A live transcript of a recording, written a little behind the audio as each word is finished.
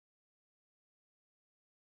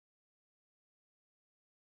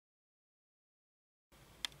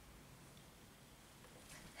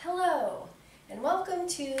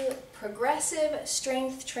Welcome to progressive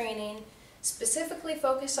strength training, specifically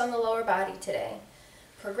focused on the lower body today.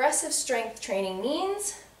 Progressive strength training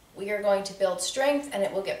means we are going to build strength and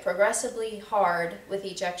it will get progressively hard with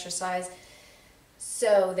each exercise.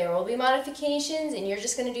 So there will be modifications and you're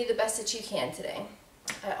just going to do the best that you can today.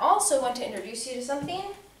 I also want to introduce you to something.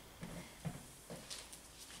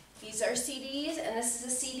 These are CDs and this is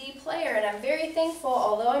a CD player, and I'm very thankful,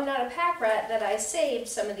 although I'm not a pack rat, that I saved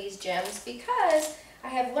some of these gems because I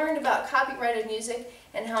have learned about copyrighted music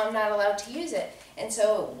and how I'm not allowed to use it. And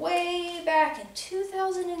so way back in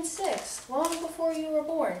 2006, long before you were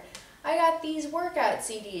born, I got these workout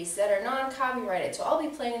CDs that are non-copyrighted, so I'll be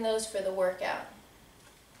playing those for the workout.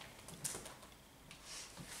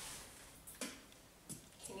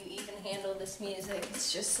 Handle this music.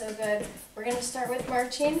 It's just so good. We're going to start with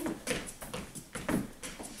marching.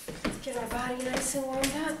 Get our body nice and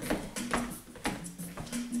warmed up.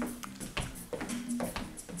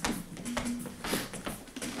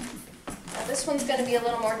 Now this one's going to be a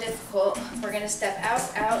little more difficult. We're going to step out,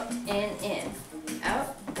 out, in.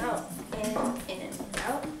 Out, out, in,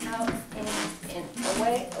 out, out, in.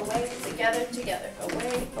 Away, away, together, together.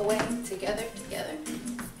 Away, away, together, together.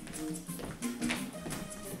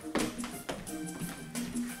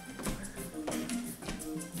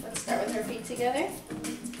 Start with our feet together.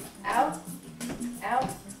 Out, out,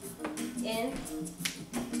 in,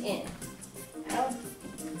 out,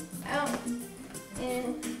 out,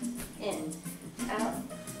 in, out,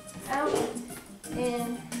 out,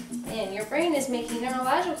 in. Your brain is making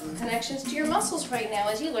neurological connections to your muscles right now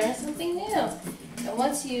as you learn something new. And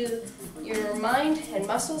once your mind and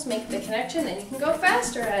muscles make the connection, then you can go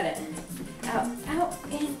faster at it. Out, out,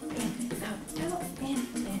 in, out, out, in,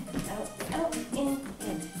 out, out, in.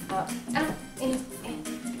 Out, out, in.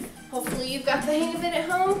 Hopefully you've got the hang of it at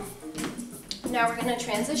home. Now we're going to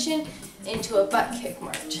transition into a butt kick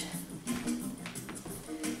march.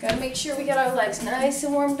 Got to make sure we get our legs nice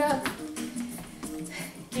and warmed up.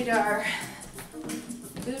 Get our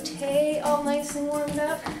bootay all nice and warmed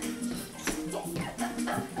up.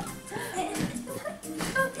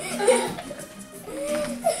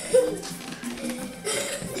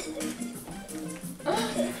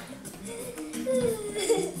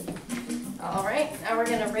 All right, now we're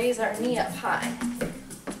going to raise our knee up high.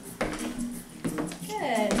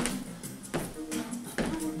 Good.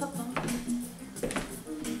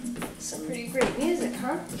 Some pretty great music,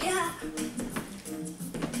 huh? Yeah.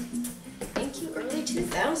 Thank you, early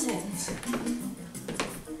 2000s.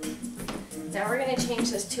 Now we're going to change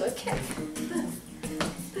this to a kick. Boom,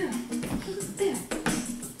 boom, boom.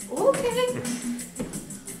 Okay.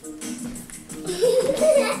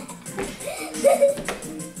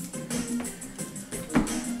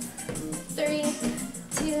 3,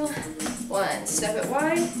 2, 1. Step it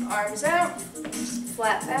wide, arms out,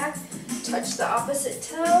 flat back, touch the opposite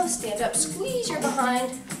toe, stand up, squeeze your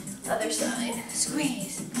behind, other side,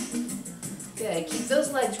 squeeze. Good, keep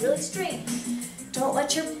those legs really straight. Don't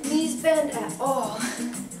let your knees bend at all.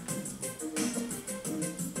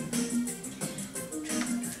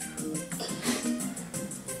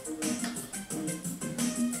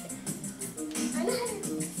 I know how to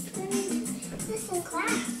do this in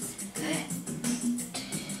class.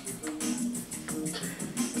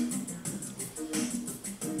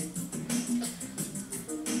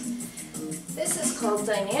 This is called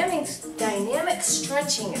dynamic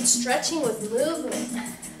stretching. It's stretching with movement.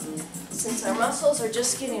 Since our muscles are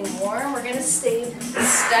just getting warm, we're going to stay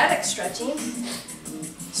static stretching,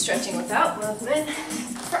 stretching without movement,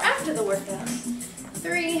 for after the workout.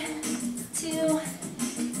 3, 2,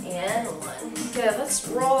 and 1. Good. Let's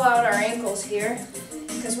roll out our ankles here,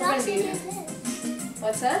 because we're going to be...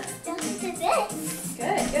 What's that? Don't do this.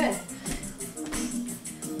 Good, good.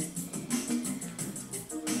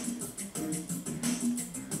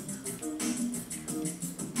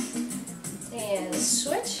 And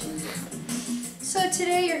switch. So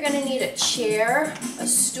today you're going to need a chair, a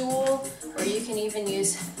stool, or you can even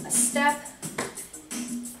use a step.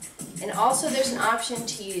 And also there's an option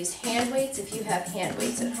to use hand weights if you have hand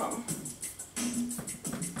weights at home.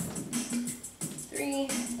 3,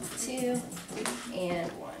 2,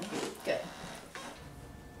 and 1. Good.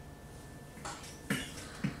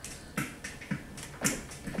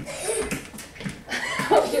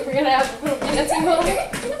 Okay, we're going to have a little dancing moment.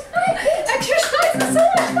 Exercise is so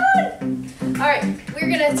much fun! Alright, we're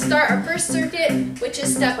going to start our first circuit, which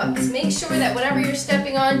is step-ups. Make sure that whatever you're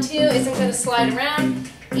stepping onto isn't going to slide around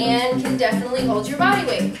and can definitely hold your body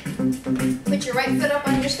weight. Put your right foot up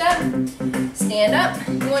on your step. Stand up.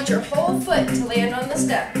 You want your whole foot to land on the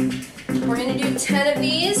step. We're going to do 10 of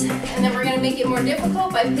these, and then we're going to make it more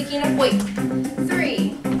difficult by picking up weight. 3,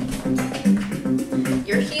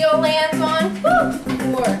 your heel lands on. Woo!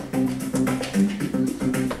 4,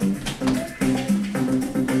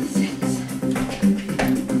 6,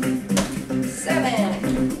 7,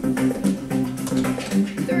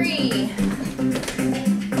 3,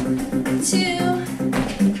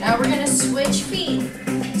 2. Now we're going to switch feet.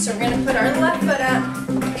 So we're going to put our left foot up.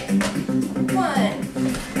 1,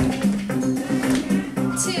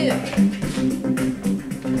 2,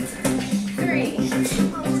 3,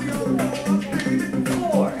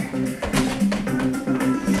 4,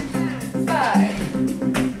 5,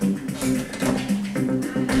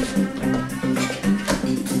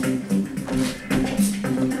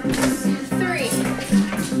 3,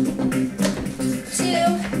 2,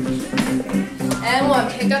 and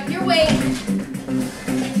 1. Pick up your weight.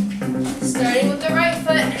 Starting with the right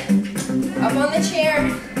foot up on the chair.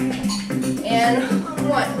 And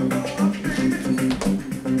 1,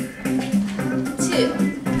 2,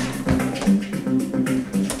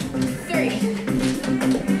 3,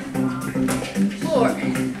 4,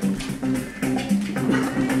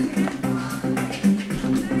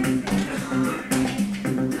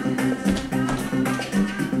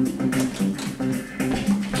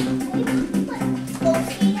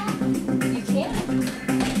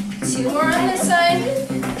 2 more on this side.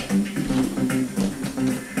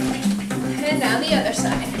 And now the other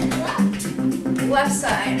side. Left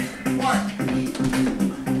side. 1.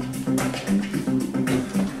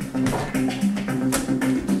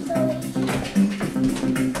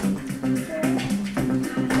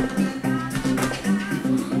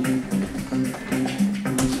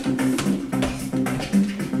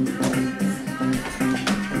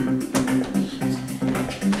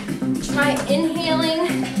 Try inhaling,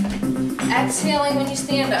 exhaling when you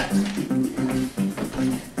stand up.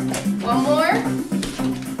 1 more.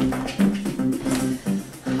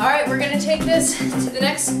 All right, we're going to take this to the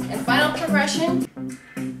next and final progression.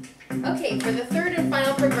 Okay, for the third and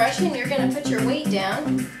final progression, you're going to put your weight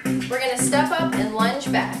down. We're going to step up and lunge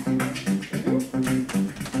back.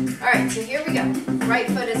 All right, so here we go. Right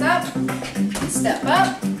foot is up, step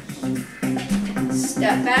up,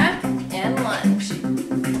 step back, and lunge.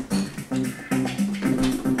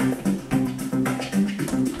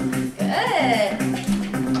 Good.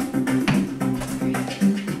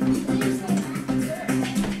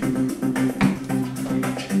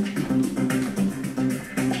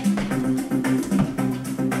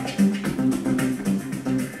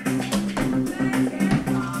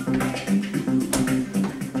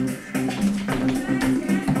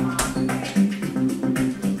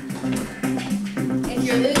 If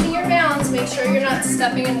you're losing your balance, make sure you're not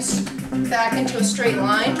stepping back into a straight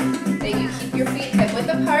line, that you keep your feet hip width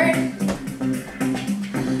apart.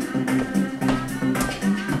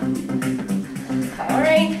 All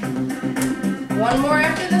right, 1 more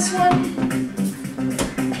after this one.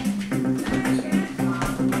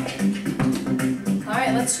 All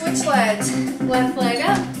right, let's switch legs. Left leg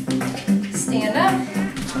up, stand up,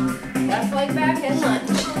 left leg back and lunge.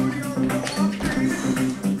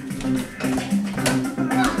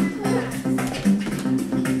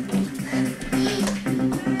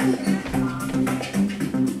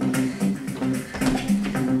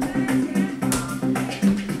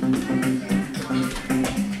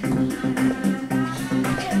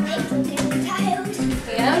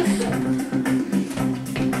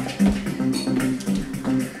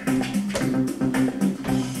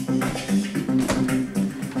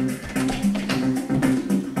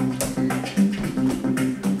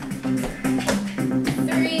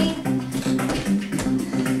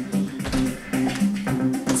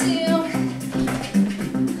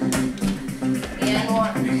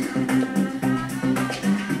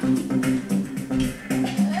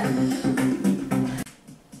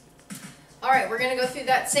 We're going to go through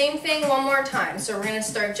that same thing 1 more time. So we're going to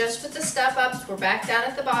start just with the step ups. We're back down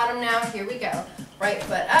at the bottom now. Here we go. Right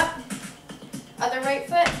foot up. Other right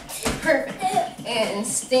foot. Perfect. And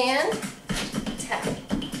stand. Tap.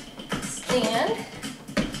 Stand.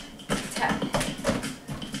 Tap.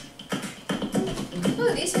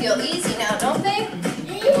 Ooh, these feel easy now, don't they?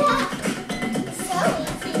 Yeah. So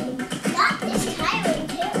easy. That is tiring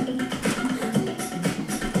too.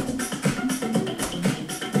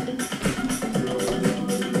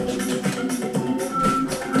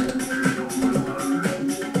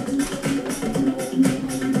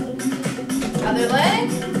 Other leg.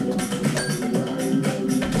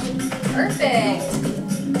 Perfect.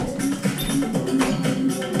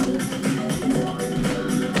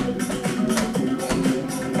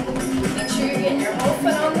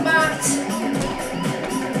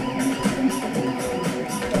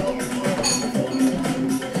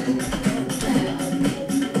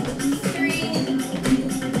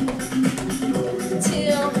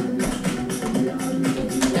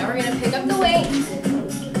 weight.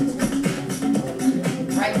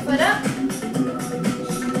 Right foot up.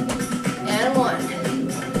 And 1,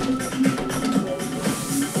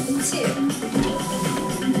 2.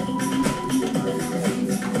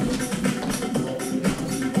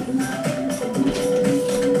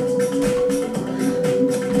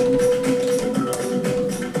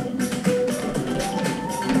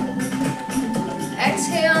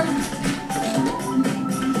 Exhale.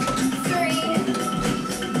 3,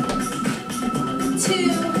 2,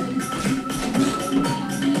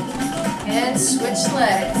 and switch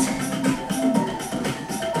legs.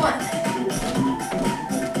 1,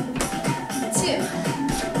 2,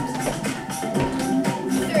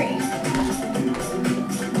 3.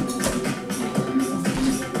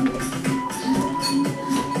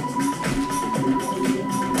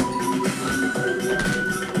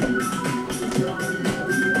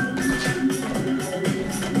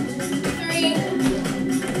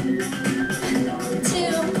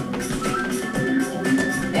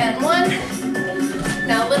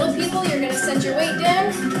 Set your weight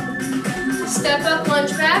down. Step up,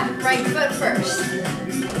 lunge back, right foot first.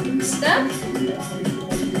 Step,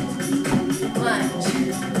 lunge.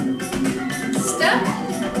 Step,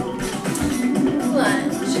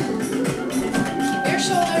 lunge. Keep your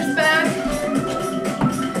shoulders back.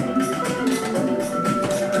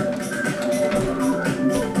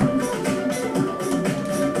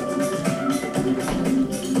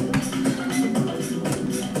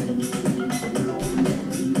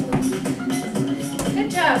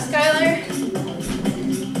 Skylar.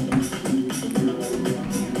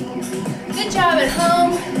 Good job at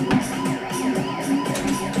home.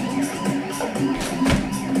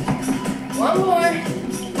 One more.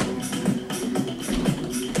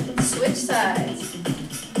 Switch sides.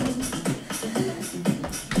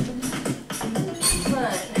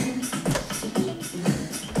 1,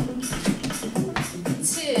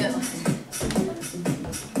 2,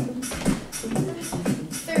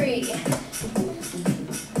 3,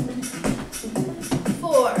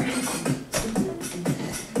 4,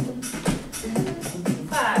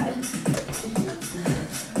 5,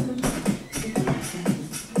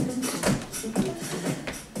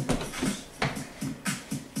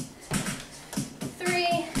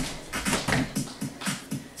 3,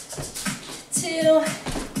 2,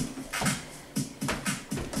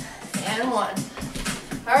 and 1.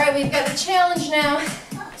 All right, we've got a challenge now.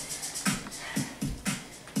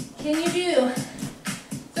 Can you do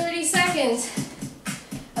 30 seconds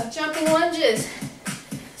of jumping lunges?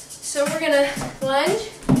 So we're gonna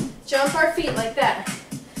lunge, jump our feet like that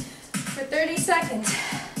for 30 seconds.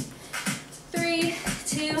 3,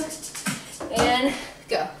 2, and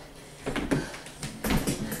go.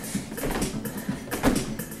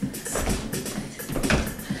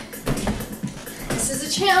 This is a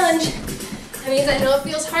challenge. That means I know it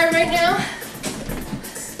feels hard right now.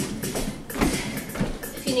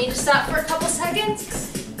 If you need to stop for a couple seconds,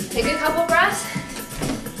 take a couple breaths,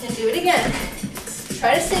 and do it again.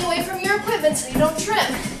 Try to stay away from your equipment so you don't trip.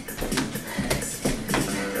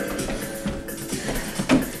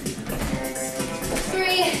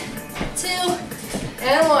 3, 2,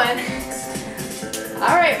 and 1.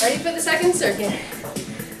 All right, ready for the second circuit.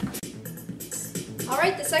 All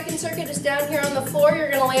right, the second circuit is down here on the floor. You're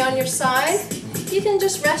gonna lay on your side. You can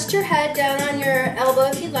just rest your head down on your elbow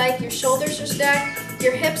if you like. Your shoulders are stacked,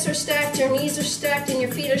 your hips are stacked, your knees are stacked, and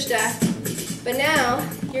your feet are stacked. But now,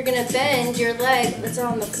 you're gonna bend your leg that's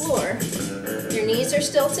on the floor. Your knees are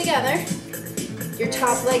still together. Your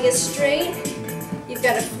top leg is straight. You've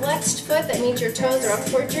got a flexed foot, that means your toes are up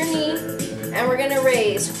towards your knee. And we're gonna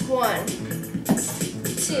raise 1,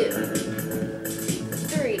 2,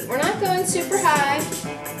 3. We're not going super high.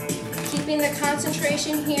 Keeping the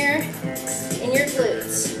concentration here in your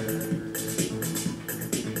glutes.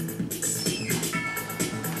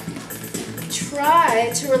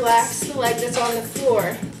 Try to relax the leg that's on the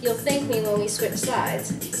floor. You'll thank me when we switch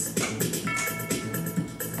sides.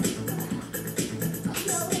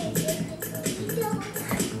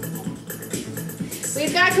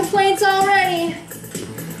 We've got complaints already.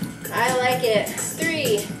 I like it.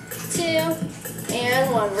 3, 2,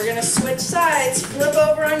 and 1. We're gonna switch sides. Flip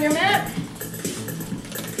over on your mat.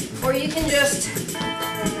 Or you can just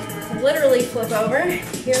literally flip over.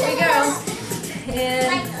 Here we go.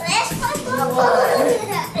 And 1,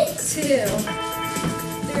 2,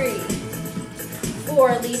 3,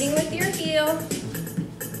 4. Leading with your heel.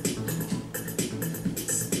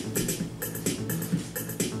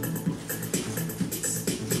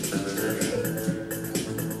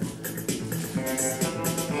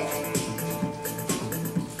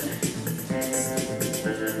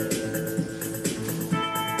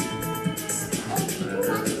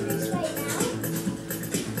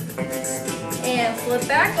 Flip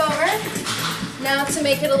back over. Now to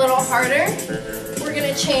make it a little harder, we're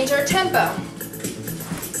gonna change our tempo.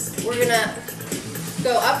 We're gonna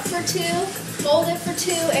go up for 2, hold it for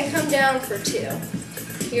 2, and come down for 2.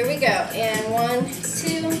 Here we go. And 1,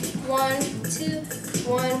 2, 1, 2,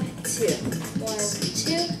 1, 2. 1,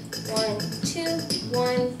 2, 1, 2,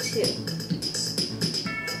 1, 2.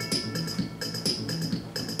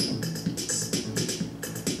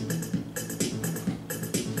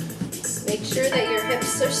 Make sure that your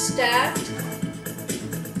hips are stacked.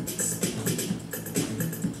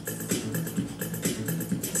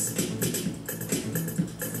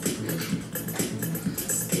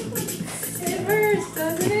 It hurts,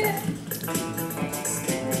 doesn't it?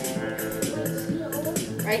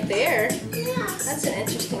 Right there. Yeah. That's an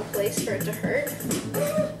interesting place for it to hurt.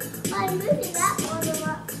 I'm moving that one a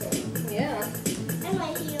lot too. Yeah. And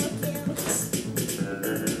my heel too.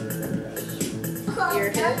 Your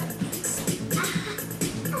hip.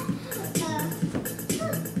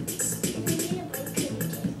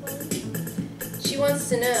 She wants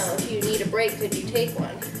to know if you need a break, could you take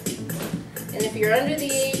one? And if you're under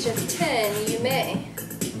the age of 10, you may.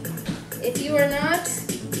 If you are not,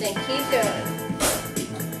 then keep going.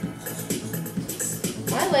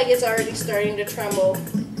 My leg is already starting to tremble.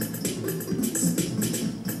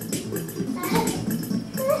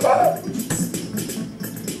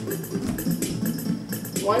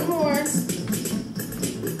 One more.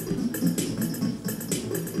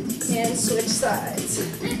 And switch sides.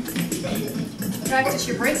 Practice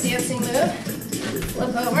your breakdancing move.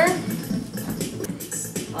 Flip over.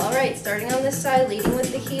 All right, starting on this side, leading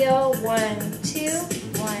with the heel. 1, 2,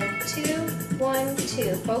 1, 2, 1,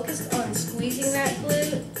 2. Focused on squeezing that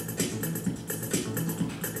glute.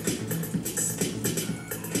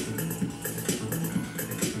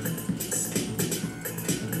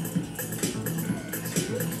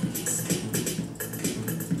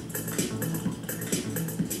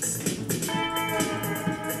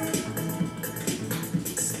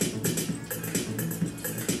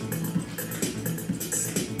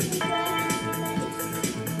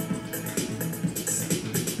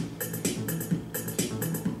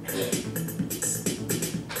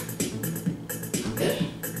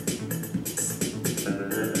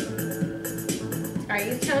 Are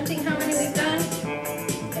you counting how many we've done?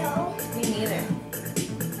 No. Me neither.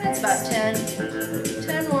 That's about 10.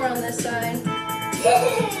 10 more on this side.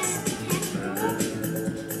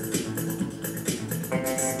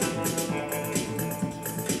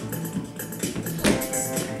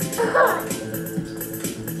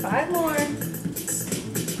 5 more.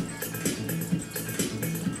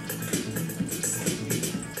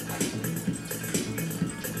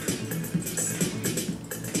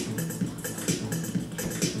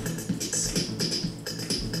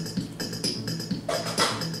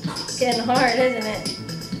 Getting hard, isn't it?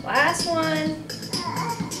 Last one.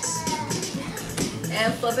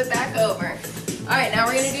 And flip it back over. All right, now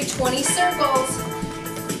we're gonna do 20 circles.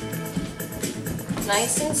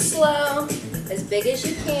 Nice and slow, as big as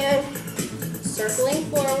you can. Circling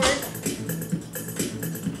forward.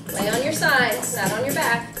 Lay on your side, not on your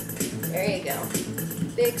back. There you go.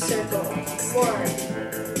 Big circle. 1,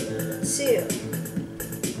 2,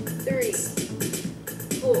 3,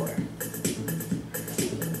 4.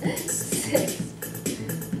 6,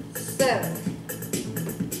 7.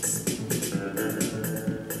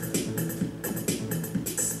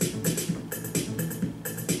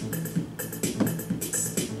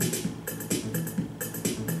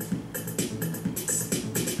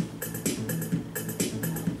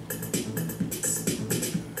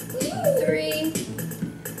 3,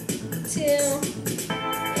 2,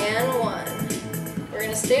 and 1. We're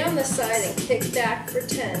going to stay on this side and kick back for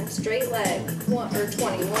 10. Straight leg. 1 or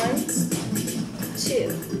 20. 1, 2,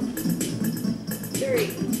 3,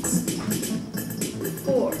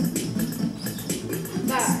 4,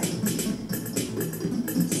 5,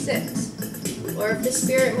 6. Or if the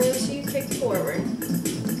spirit moves you, kick forward.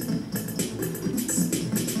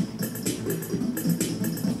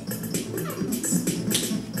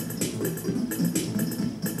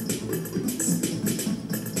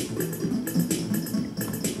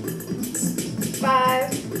 5,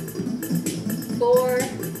 4,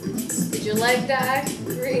 did your leg die?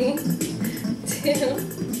 3, 2,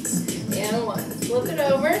 and 1. Flip it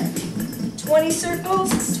over. 20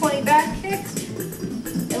 circles, 20 back kicks,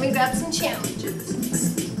 and we've got some challenges.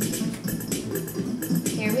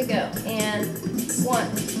 Here we go. And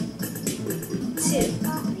 1, 2,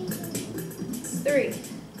 3,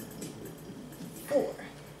 4,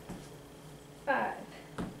 5,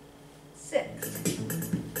 6,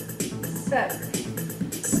 7.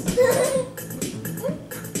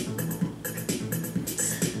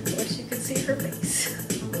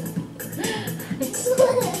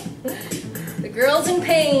 in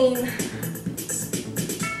pain.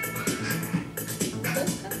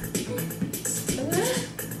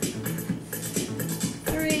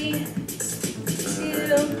 3,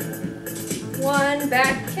 2, 1.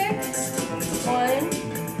 Back kick. 1,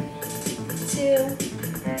 2,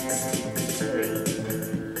 3,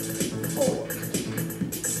 4.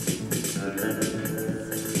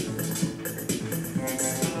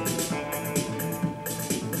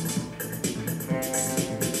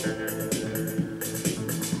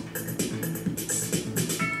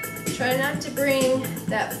 Try not to bring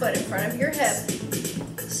that foot in front of your hip.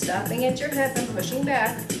 Stopping at your hip and pushing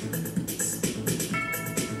back.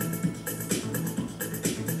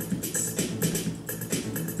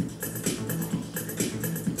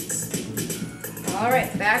 All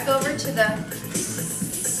right, back over to the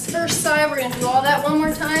first side. We're going to do all that one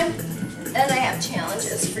more time. And then I have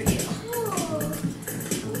challenges for you.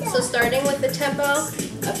 So starting with the tempo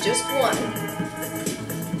of just 1.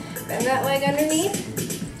 Bend that leg underneath.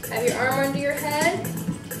 Have your arm under your head.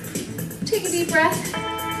 Take a deep breath.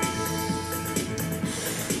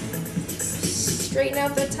 Straighten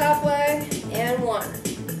out the top leg. And 1,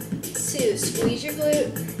 2. Squeeze your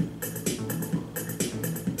glute.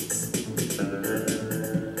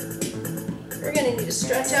 We're going to need to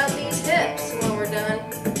stretch out these hips when we're done.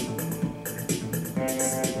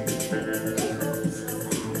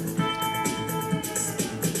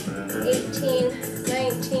 18,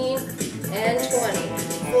 19, and 20.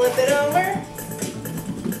 Flip it over.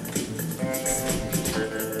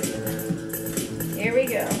 Here we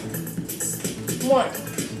go. 1,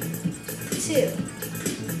 2,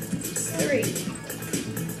 3.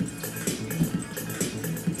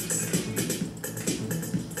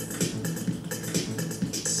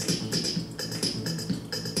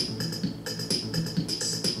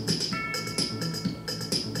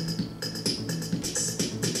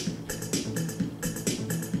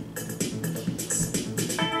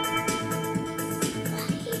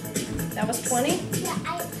 That was 20? Yeah,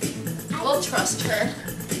 We'll trust her.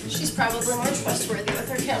 She's probably more trustworthy with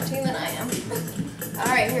her counting than I am. All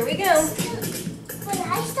right, here we go. When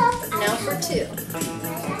I stopped, Now for 2.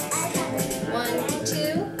 I got it. 1,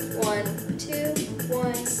 2, 1, 2,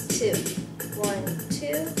 1, 2. 1,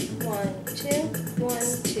 2, 1, 2,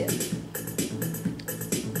 1, 2.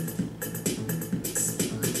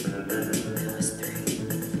 That was 3.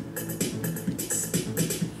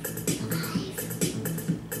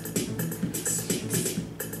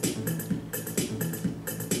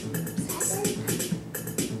 7,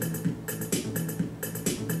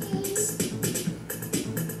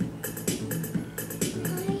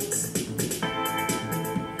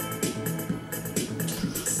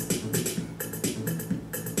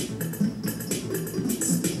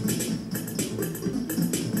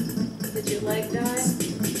 Did your leg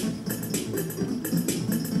die?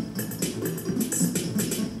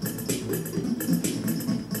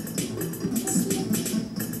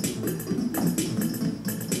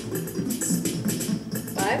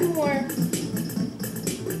 Five more.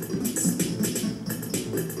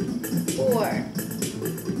 4,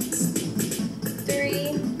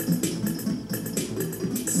 3,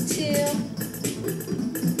 2,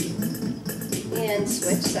 and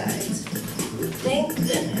switch sides. Thank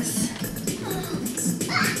goodness.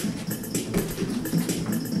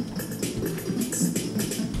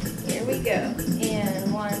 Here we go.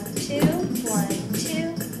 And 1, 2, 1,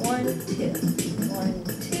 2, 1, 2. 1,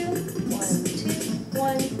 2, 1, 2,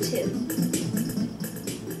 1, 2.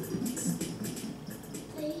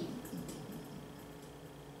 3,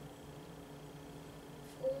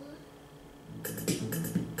 4,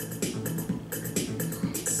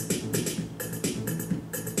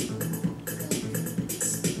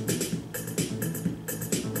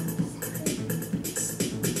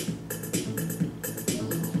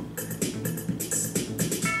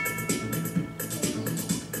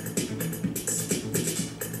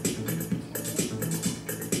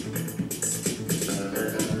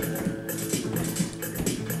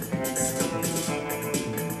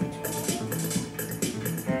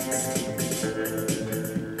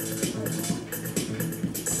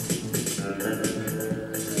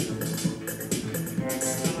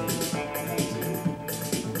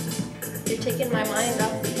 You're taking my mind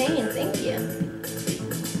off the pain. Thank you.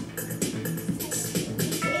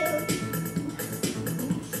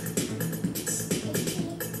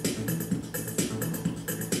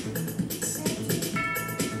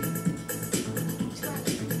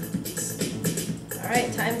 20. All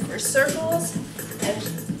right, time for circles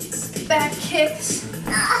and back kicks.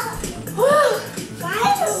 Woo!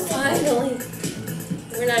 Finally.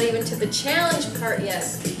 We're not even to the challenge part yet.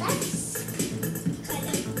 That's kind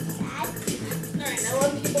of sad. All right. Now I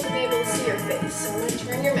want people to be able to see your face. So I'm going to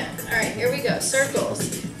turn your mouth. All right, here we go. Circles.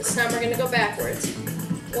 This time we're going to go backwards.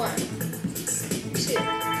 1, 2,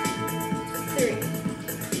 3,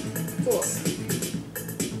 4.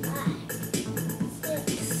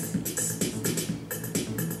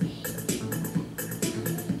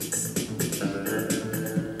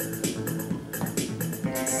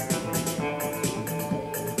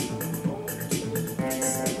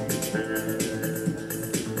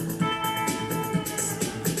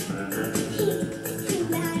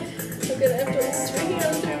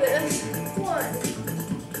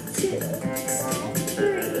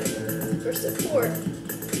 4.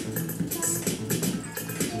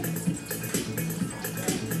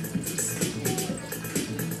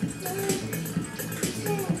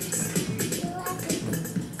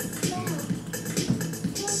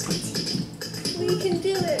 We can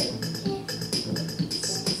do it.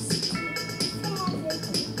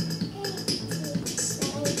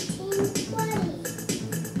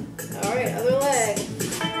 All right, other leg.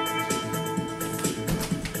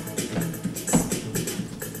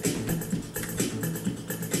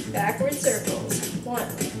 Backward circles. 1,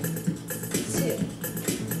 2,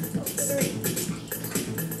 3.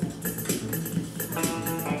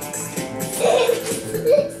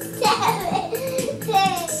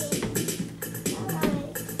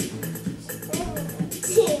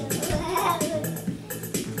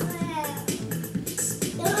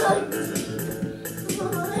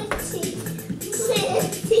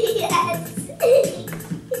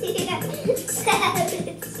 7.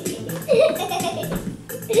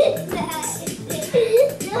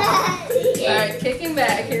 All right, kicking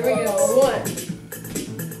back. Here we go. 1,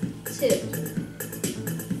 2,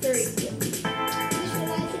 3.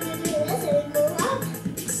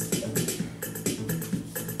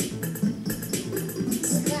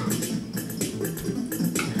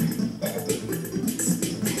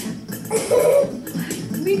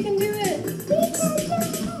 We can do it.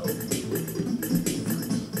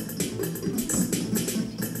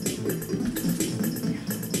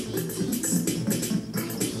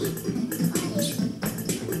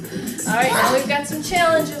 All right, now we've got some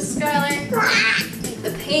challenges, Skylar.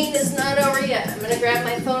 The pain is not over yet. I'm going to grab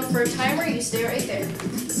my phone for a timer. You stay right there.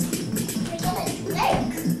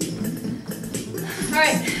 All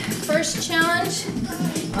right, first challenge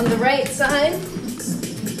on the right side.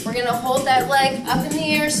 We're going to hold that leg up in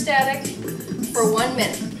the air static for 1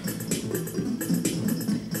 minute.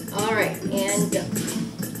 All right, and go.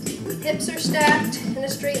 Hips are stacked in a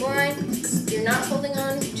straight line. You're not holding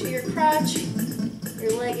on to your crotch.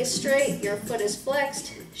 Your leg is straight, your foot is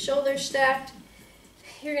flexed, shoulders stacked.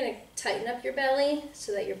 You're going to tighten up your belly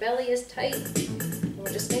so that your belly is tight. And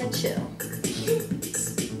we're just going to chill.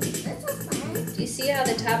 Do you see how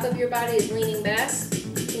the top of your body is leaning back?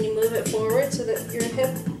 Can you move it forward so that your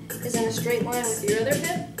hip is in a straight line with your other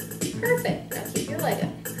hip? Perfect. Now keep your leg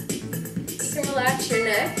up. You can relax your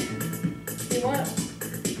neck if you want.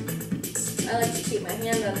 I like to keep my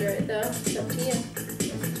hand under it though. It's up to you.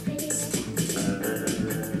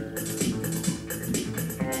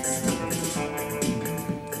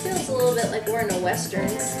 Feels a little bit like we're in a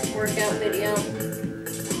Western workout video.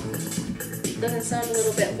 Doesn't sound a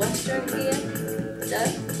little bit Western to you? It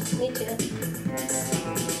does? Me too.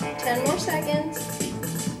 10 more seconds.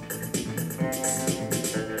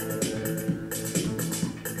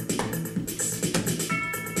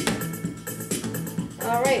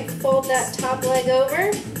 All right, fold that top leg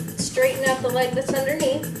over, straighten out the leg that's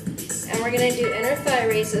underneath, and we're going to do inner thigh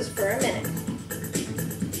raises for a minute.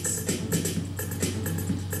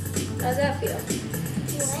 How's that feel?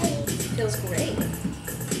 Great. Feels great.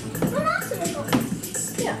 What else are we going?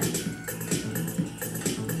 Yeah.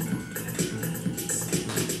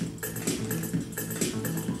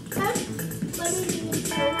 Huh? What did you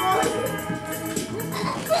do?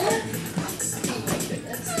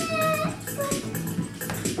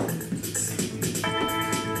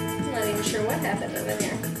 I'm not even sure what happened over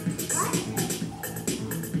there.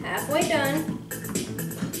 Halfway done.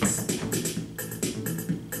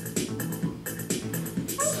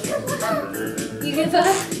 You give up?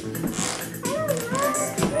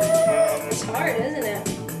 It's hard, isn't it?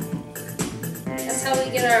 That's how we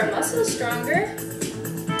get our muscles stronger.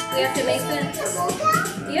 We have to make them.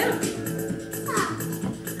 Yeah.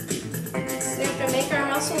 We have to make our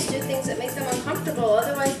muscles do things that make them uncomfortable.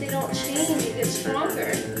 Otherwise, they don't change. You get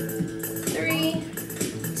stronger. 3,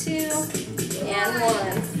 2, and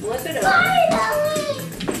 1. Flip it over.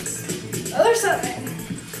 Other side.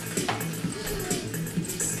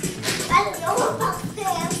 I don't know about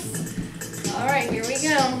this. All right, here we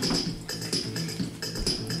go.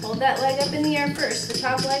 Hold that leg up in the air first. The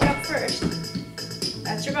top leg up first.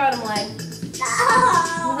 That's your bottom leg.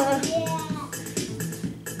 Oh, yeah.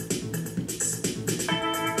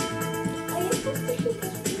 Are you supposed to keep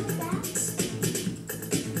doing that?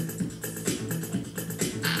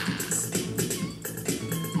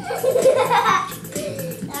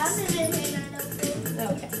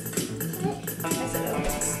 Okay. I said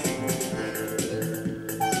okay.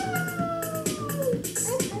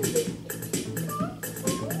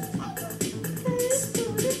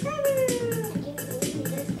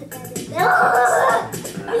 No!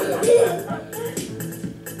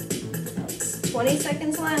 20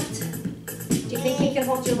 seconds left. Do you think you can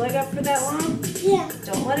hold your leg up for that long? Yeah.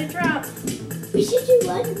 Don't let it drop. We should do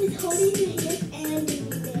one with holding your hip and doing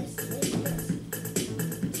this, like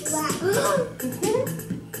this. Wow.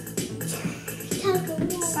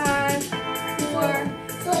 5, 4,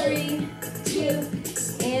 3, 2,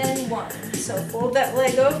 and 1. So fold that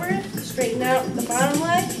leg over, straighten out the bottom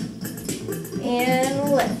leg,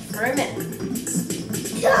 and lift for a minute.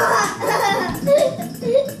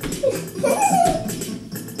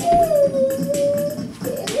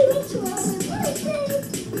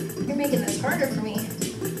 You're making this harder for me.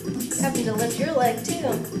 Having to lift your leg too.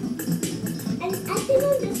 And I think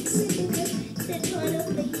I'm just going to do the toilet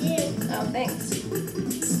for you. Oh, thanks.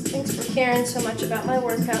 Thanks for caring so much about my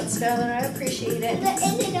workout, Skylar. I appreciate it.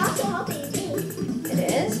 And it also helping me. It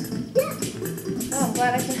is? Yeah. Oh, I'm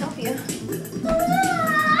glad I can help you.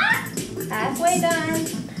 Halfway done.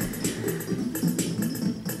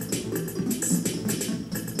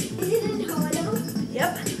 Is it in hollow?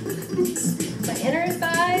 Yep. My inner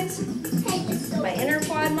thighs, Hey, it's so my inner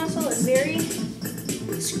quad muscle is very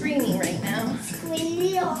screaming right now.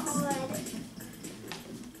 squishy or hard.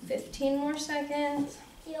 15 more seconds.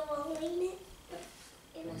 You want to lean it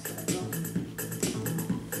in a circle.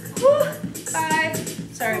 Whew. 5.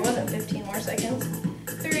 Sorry, it wasn't 15 more seconds.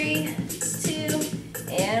 3, 2,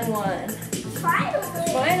 and 1.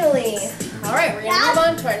 Finally. Finally. All right, we're going to move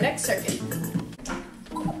on to our next circuit.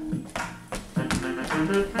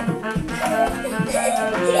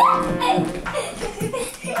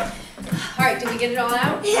 All right, did we get it all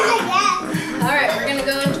out? Yeah. All right, we're gonna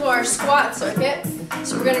go into our squat circuit.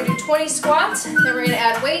 So we're gonna do 20 squats, then we're gonna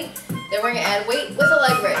add weight, then we're gonna add weight with a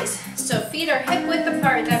leg raise. So feet are hip width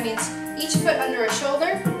apart, that means each foot under a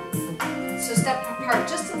shoulder. So step apart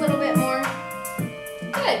just a little bit more.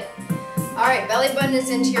 Good. All right, belly button is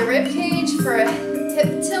into your rib cage for a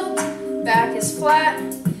hip tilt, back is flat,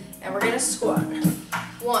 and we're gonna squat.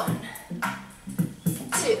 1,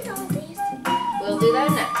 2. We'll do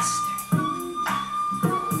that next.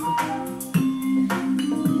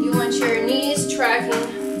 You want your knees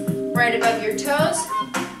tracking right above your toes,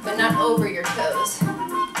 but not over your toes. Sorry,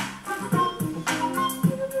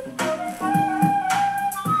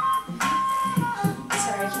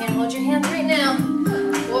 I can't hold your hands right now.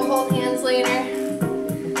 We'll hold hands later.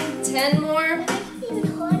 10 more. Even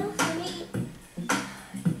harder for me.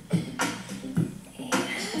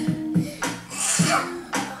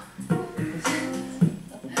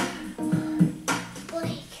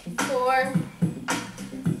 4,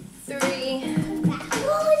 3,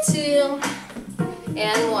 2,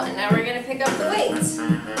 and 1. Now we're going to pick up the weights.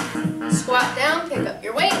 Squat down, pick up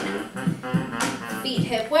your weight. Feet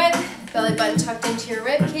hip width, belly button tucked into your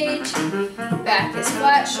rib cage. Back is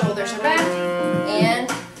flat, shoulders are back. And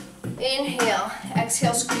inhale,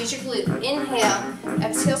 exhale, squeeze your glute. Inhale,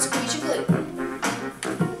 exhale, squeeze your glute.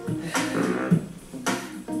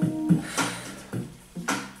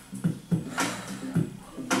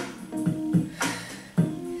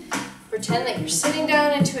 Pretend that you're sitting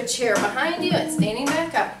down into a chair behind you and standing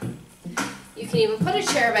back up. You can even put a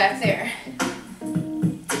chair back there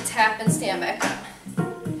to tap and stand back up.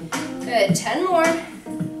 Good, 10 more.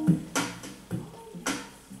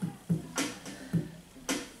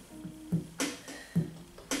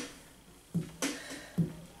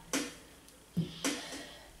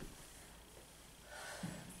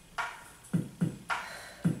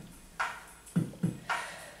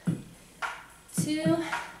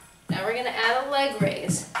 Now we're going to add a leg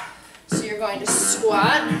raise. So you're going to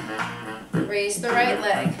squat, raise the right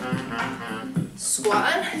leg.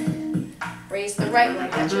 Squat, raise the right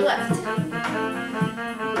leg, that's your left.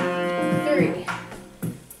 3,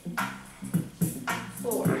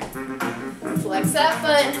 4, flex that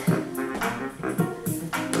foot.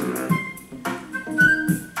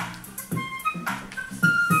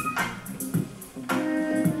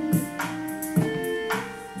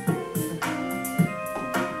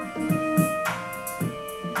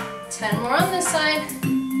 10 more on this side,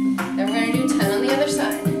 then we're going to do 10 on the other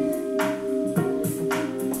side.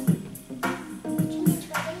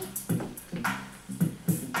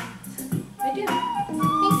 I do.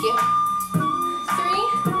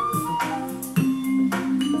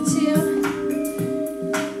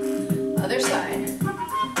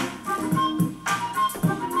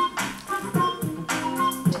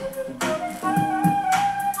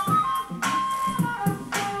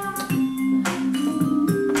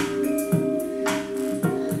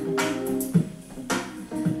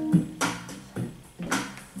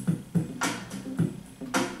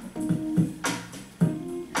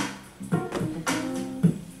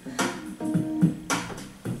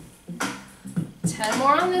 10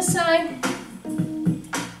 more on this side.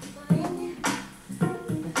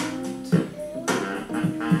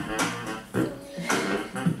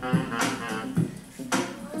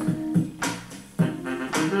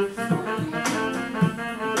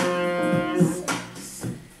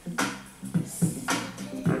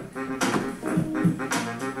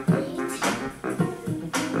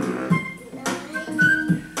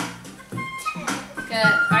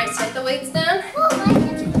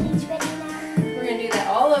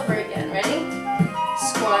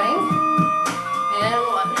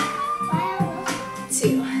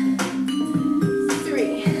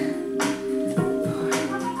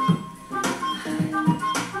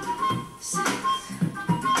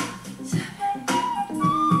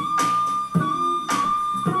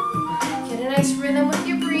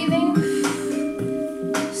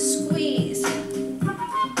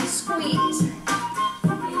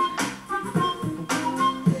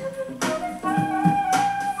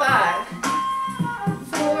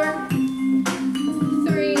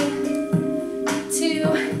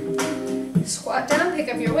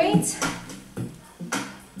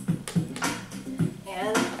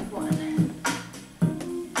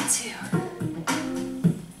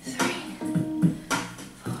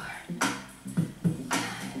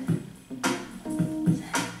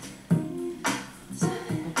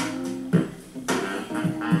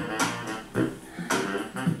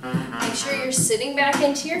 'You're sitting back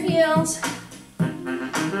into your heels.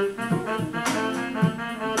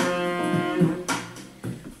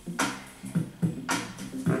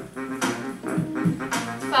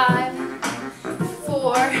 5,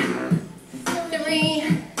 4, 3,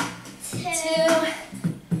 2.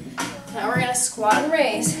 Now we're going to squat and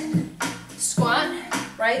raise. Squat,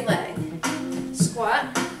 right leg. Squat,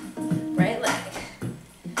 right leg.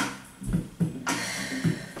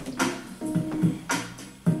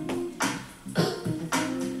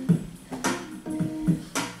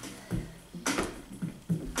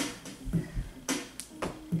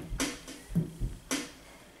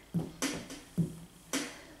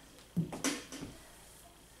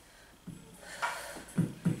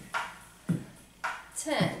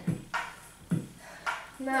 10,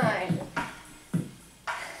 9,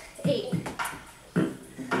 8,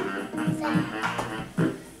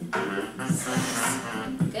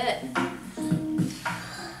 7, good.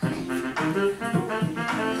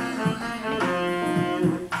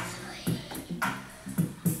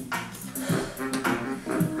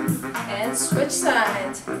 And switch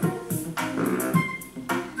sides.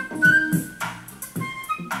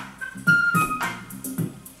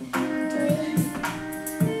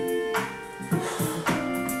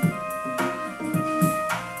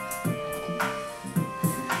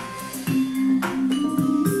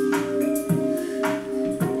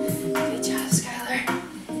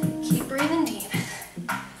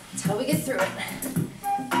 Through it.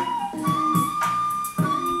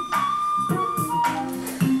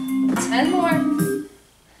 10 more.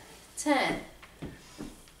 10,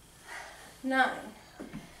 9,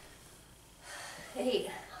 8,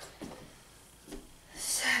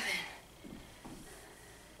 7,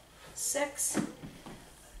 6,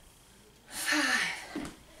 5,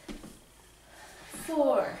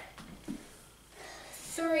 4,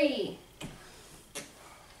 3,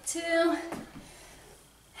 2,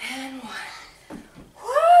 and 1.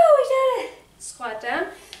 Woo, we did it. Squat down,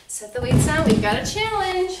 set the weights down. We've got a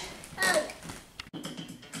challenge.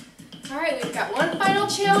 All right, we've got one final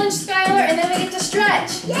challenge, Skylar, and then we get to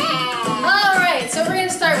stretch. Yeah! All right, so we're gonna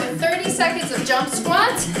start with 30 seconds of jump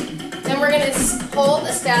squats. Then we're gonna hold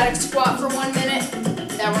a static squat for 1 minute.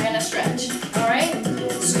 Then we're gonna stretch. All right?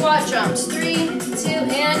 Squat jumps, 3, 2,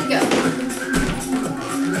 and go.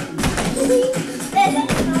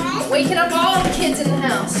 Waking up all the kids in the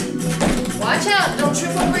house. Watch out, don't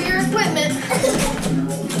trip over your equipment.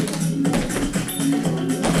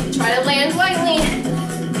 Try to land lightly.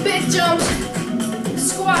 Big jumps,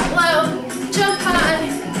 squat low, jump high,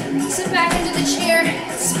 sit back into the chair,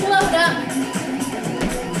 explode up.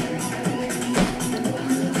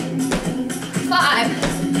 5,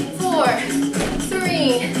 4,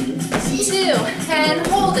 3, 2, and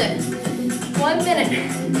hold it. 1 minute.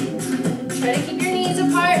 Try to keep your knees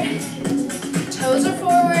apart, toes are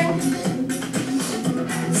forward,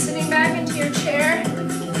 sitting back into your chair.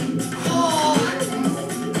 Oh,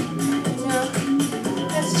 no,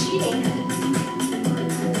 that's cheating.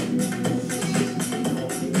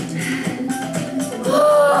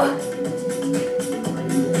 Oh.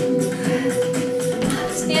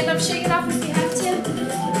 Stand up, shake it off if you have to.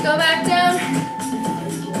 Go back down.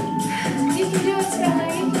 You can do it, Skylar,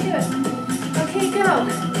 you can do it. Okay, go.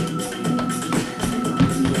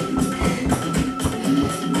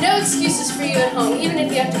 No excuses for you at home, even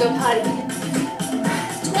if you have to go potty.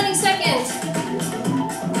 20 seconds.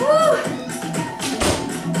 Woo!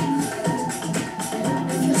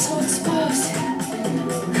 I feel so exposed.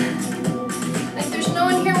 Like there's no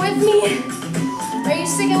one here with me. Are you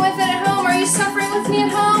sticking with it at home? Are you suffering with me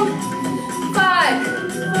at home? 5,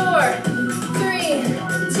 4, 3,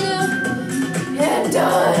 2, and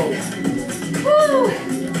done. Woo!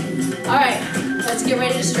 All right, let's get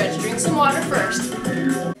ready to stretch. Drink some water first.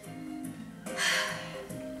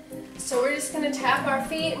 So we're just gonna tap our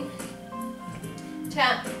feet.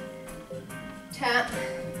 Tap, tap.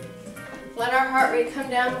 Let our heart rate come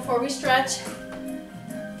down before we stretch.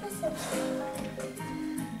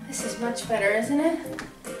 This is much better, isn't it?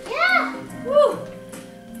 Yeah. Woo!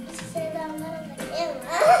 Sit down on the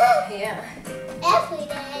camera. Yeah. Every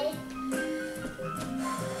day.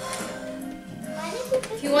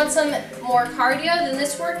 If you want some more cardio than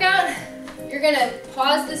this workout, you're gonna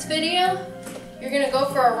pause this video, you're gonna go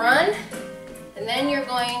for a run, and then you're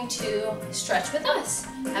going to stretch with us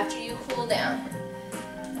after you cool down.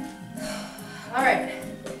 All right.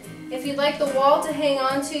 If you'd like the wall to hang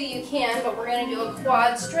on to, you can, but we're gonna do a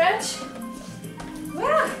quad stretch.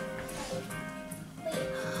 Yeah. Wait,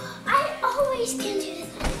 I always can do this.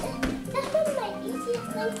 That's one of my easiest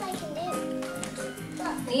things I can do.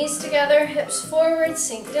 Look. Knees together, hips forward,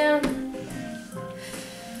 sink down.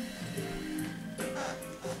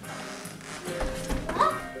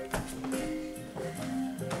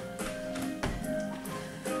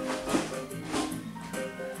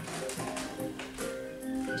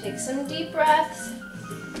 Take some deep breaths.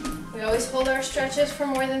 We always hold our stretches for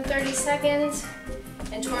more than 30 seconds.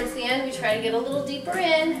 And towards the end, we try to get a little deeper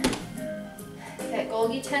in. That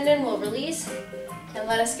Golgi tendon will release and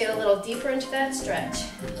let us get a little deeper into that stretch.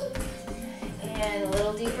 And a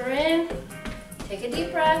little deeper in. Take a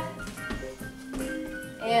deep breath.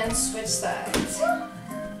 And switch sides.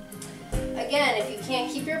 Again, if you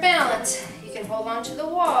can't keep your balance, you can hold on to the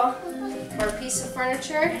wall or a piece of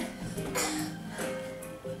furniture.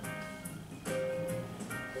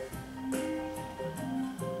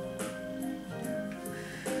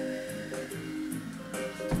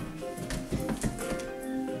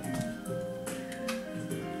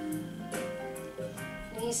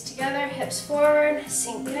 Knees together, hips forward,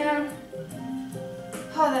 sink down.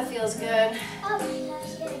 Oh, that feels good. Oh my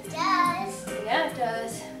gosh, yeah, it does. Yeah, it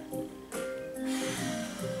does.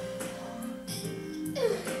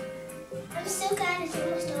 I'm so glad it's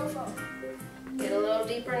almost over. Get a little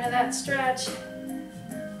deeper into that stretch.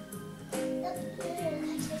 Look,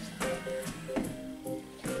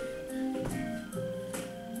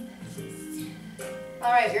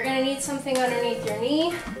 All right, you're gonna need something underneath your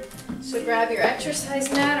knee. So grab your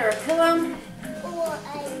exercise mat or a pillow. or a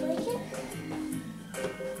blanket.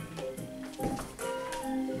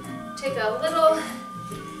 Take a little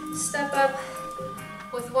step up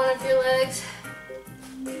with one of your legs.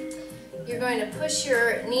 You're going to push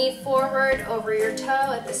your knee forward over your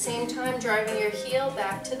toe at the same time, driving your heel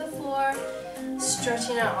back to the floor,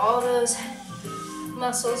 stretching out all those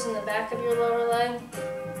muscles in the back of your lower leg.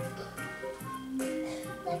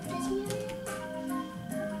 Like this here.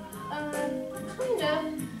 Kind of.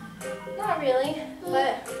 Not really,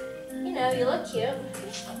 but you know, you look cute. And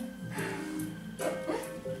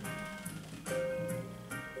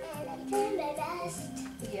I'm doing my best.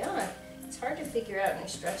 Yeah, it's hard to figure out any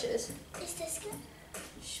stretches. Is this good?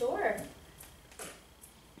 Sure.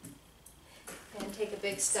 And take a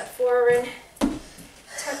big step forward.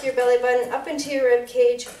 Tuck your belly button up into your rib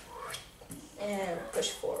cage and push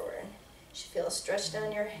forward. You should feel a stretch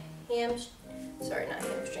down your sorry, not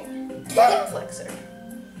hamstring, hip flexor.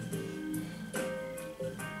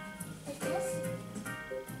 Like this?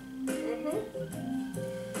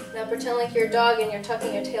 Now pretend like you're a dog and you're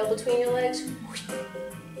tucking your tail between your legs.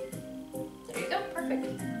 There you go, perfect.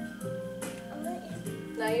 I'm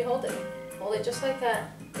going Now you hold it. Hold it just like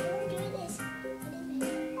that. to do this.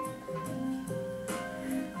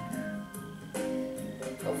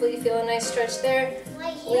 Hopefully you feel a nice stretch there.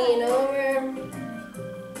 Right here. Lean over.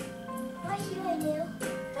 Right here I do.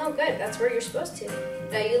 Oh, good. That's where you're supposed to.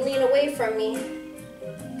 Now you lean away from me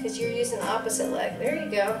because you're using the opposite leg. There you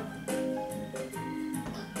go.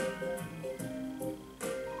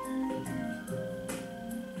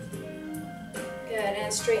 Good.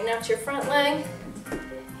 And straighten out your front leg.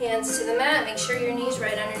 Hands to the mat. Make sure your knee's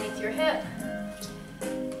right underneath your hip.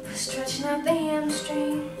 Stretching out the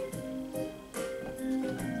hamstring.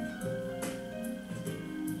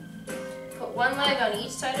 Put one leg on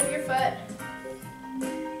each side of your foot.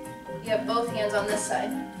 You have both hands on this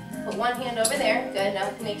side. Put one hand over there. Good.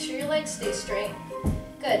 Now make sure your legs stay straight.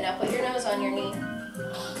 Good. Now put your nose on your knee.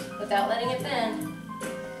 without letting it bend.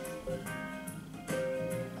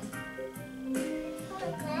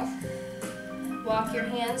 Walk your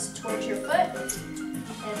hands towards your foot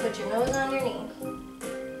and put your nose on your knee.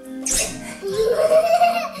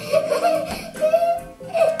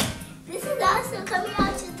 This is also coming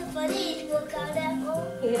out to the funny workout apple.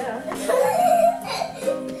 Yeah.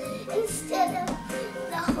 Instead of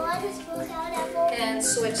the hardest workout apple. And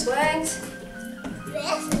switch legs.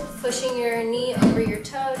 This. Pushing your knee over your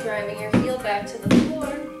toe, driving your heel back to the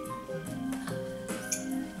floor.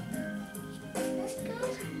 Is this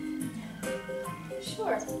good?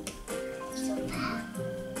 Sure. So bad.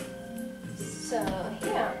 So,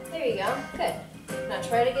 yeah, there you go. Good. Now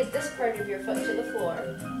try to get this part of your foot to the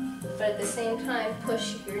floor, but at the same time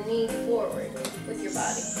push your knee forward with your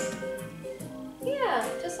body. Yeah,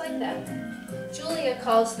 just like that. Julia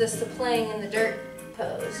calls this the playing in the dirt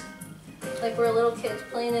pose. Like we're little kids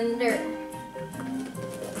playing in the dirt.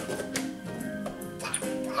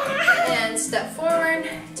 And step forward,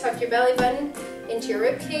 tuck your belly button into your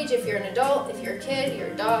rib cage if you're an adult. If you're a kid, you're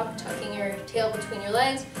a dog, tucking your tail between your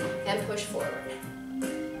legs and push forward.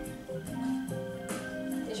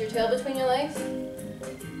 Is your tail between your legs?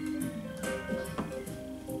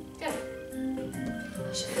 Good.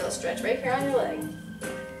 You should feel a stretch right here on your leg.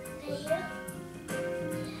 Right here.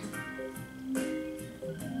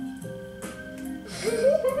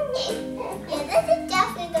 Yeah, this is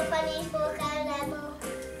definitely the funniest workout apple.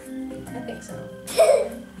 I think so.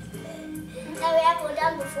 That we have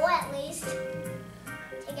done before, at least.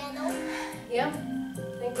 Together. Yeah, I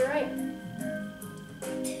think you're right.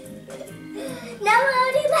 Now we're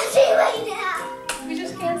already laughing right now. We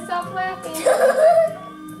just can't stop laughing.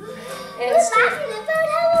 We're laughing about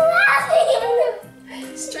how we're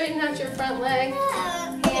laughing. Straighten out your front leg.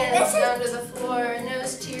 Okay, Hands down to the floor,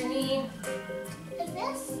 nose to your knee. like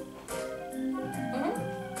this.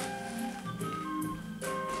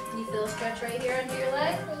 You feel a stretch right here under your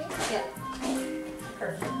leg? Yeah.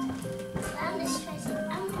 Perfect. I'm just stretching.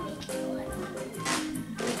 I'm gonna make it one.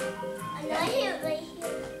 I'm not here, right here.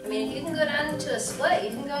 I mean, if you can go down into a split, you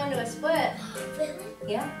can go into a split. Really?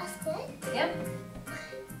 Yeah. A split? Yep.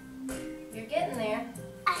 You're getting there.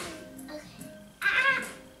 Okay. Ah!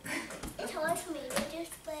 It's hard for me to do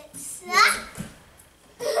splits.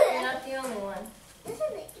 You're not the only one. This is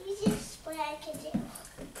the easiest split I can do.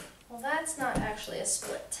 Well, that's not actually a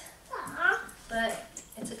split, but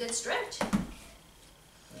it's a good stretch.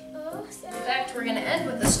 Oh, In fact, we're going to end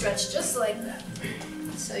with a stretch just like that.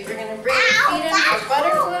 So you're going to bring your feet in for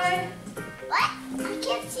butterfly. What? I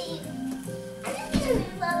can't see you. I'm just going to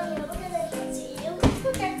move over here because I can't see you.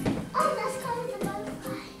 Okay. Oh, that's called the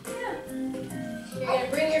butterfly. Yeah. You're going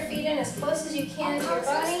to bring your feet in as close as you can to your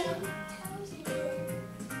body.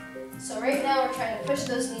 So right now we're trying to push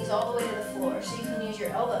those knees all the way to the floor so you can use your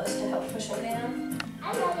elbows to help push them down.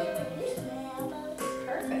 I'm not even using my elbows.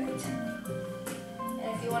 Perfect.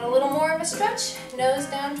 And if you want a little more of a stretch, nose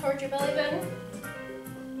down toward your belly button.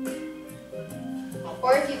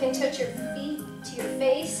 Or if you can touch your feet to your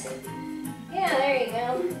face. Yeah, there you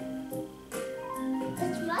go.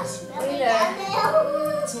 It's more smelly Way to- down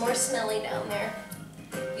there. It's more smelly down there.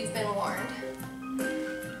 You've been warned.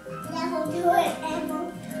 Never do it,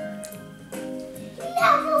 Emma.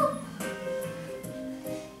 Never.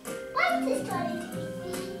 Why is this starting to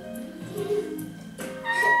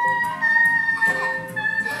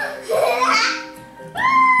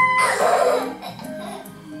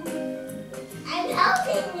I'm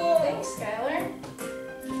helping you. Thanks, Skylar.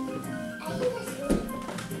 I think that's good.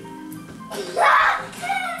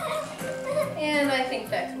 And I think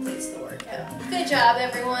that completes the workout. Good job,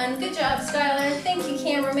 everyone. Good job, Skylar. Thank you,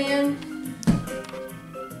 cameraman.